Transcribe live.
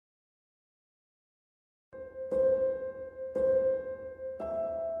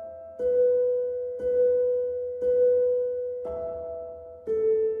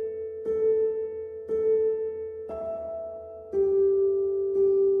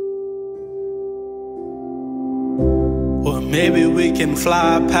Maybe we can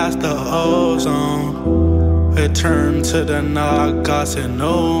fly past the ozone. Return to the Nagas and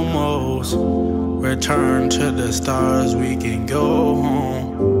Nomos. Return to the stars, we can go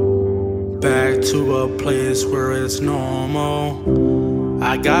home. Back to a place where it's normal.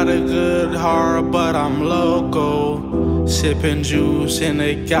 I got a good heart, but I'm loco. Sipping juice and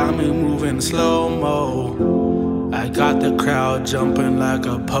it got me moving slow-mo. I got the crowd jumping like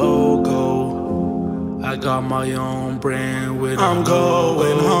a pogo. I got my own brand with I'm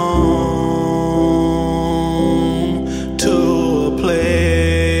going home to a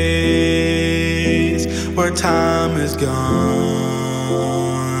place where time is gone.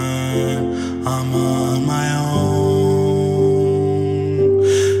 I'm on my own.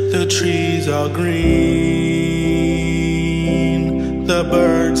 The trees are green, the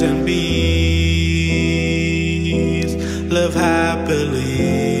birds and bees live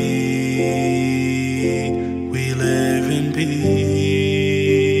happily. We live in peace.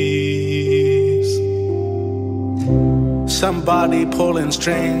 Somebody pulling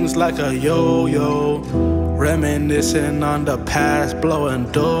strings like a yo-yo, reminiscing on the past,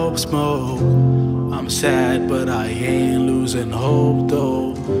 blowing dope smoke. I'm sad, but I ain't losing hope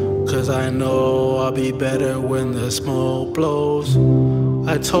though, 'cause I know I'll be better when the smoke blows.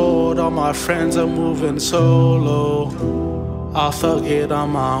 I told all my friends I'm moving solo. I'll fuck it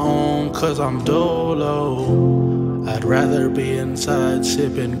on my own 'cause I'm dolo. I'd rather be inside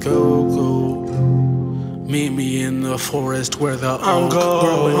sipping cocoa. Meet me in the forest where the oak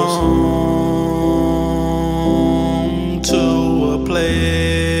grows. Home to a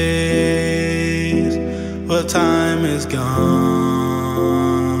place where time is gone.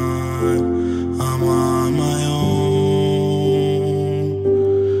 I'm on my own.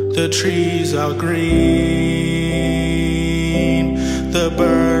 The trees are green, the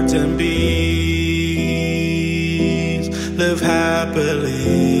birds and bees live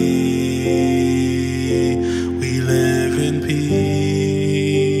happily. We live in peace.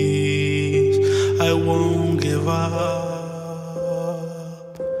 I won't give up.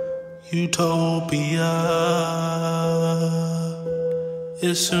 Utopia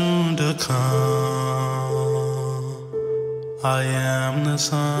is soon to come. I am the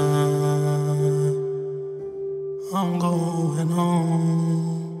sun. I'm going home.